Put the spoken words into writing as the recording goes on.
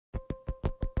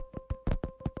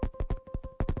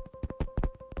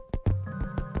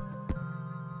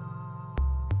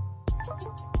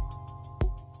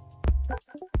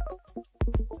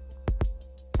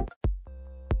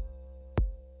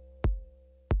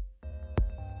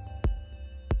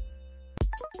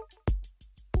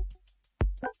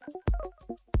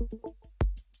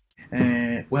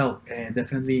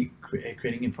Definitely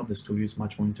creating it from the studio is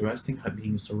much more interesting.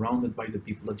 Being surrounded by the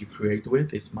people that you create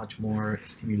with is much more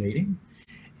stimulating,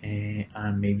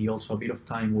 and maybe also a bit of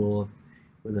time will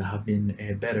have been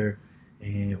better.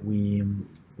 We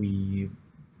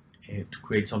to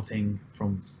create something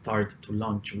from start to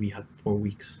launch, we had 4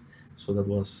 weeks, so that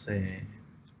was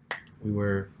we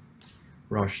were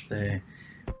rushed.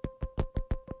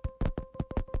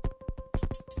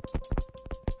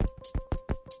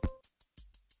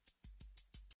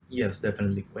 Yes,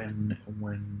 definitely. When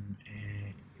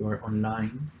you are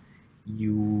online,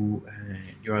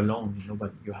 you're alone.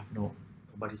 But you have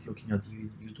nobody's looking at you.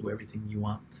 You do everything you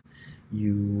want.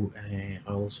 You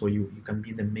also you can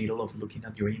be in the middle of looking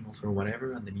at your emails or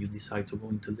whatever, and then you decide to go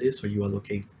into this, or you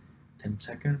allocate 10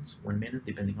 seconds, 1 minute,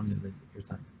 depending on your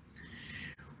time.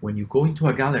 When you go into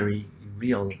a gallery in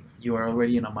real, you are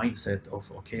already in a mindset of,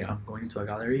 okay, I'm going to a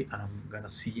gallery and I'm gonna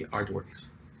see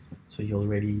artworks. So you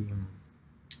already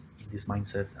this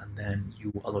mindset, and then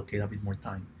you allocate a bit more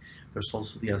time. There's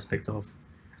also the aspect of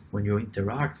when you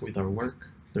interact with our work,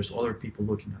 there's other people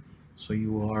looking at you. So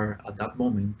you are, at that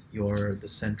moment, you're the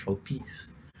central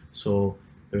piece. So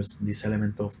there's this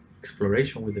element of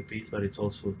exploration with the piece, but it's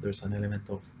also, there's an element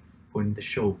of putting the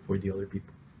show for the other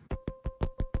people.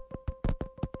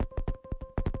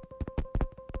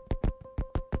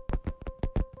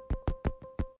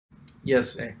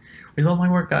 Yes, with all my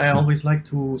work, I always like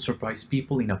to surprise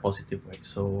people in a positive way.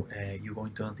 So you go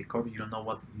into ANTICORPS, you don't know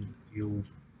what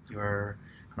you're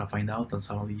gonna find out, and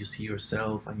suddenly you see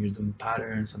yourself and you're doing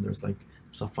patterns, and there's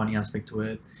a funny aspect to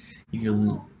it.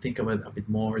 You'll think of it a bit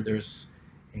more. There's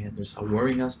a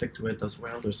worrying aspect to it as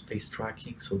well. There's face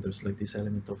tracking, so there's like this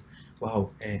element of, wow,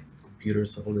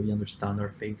 computers already understand our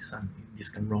face, and this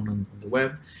can run on the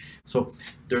web. So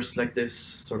there's like this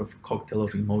sort of cocktail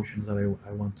of emotions that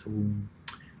I want to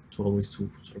always to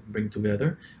sort of bring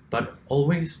together, but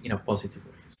always in a positive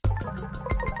way.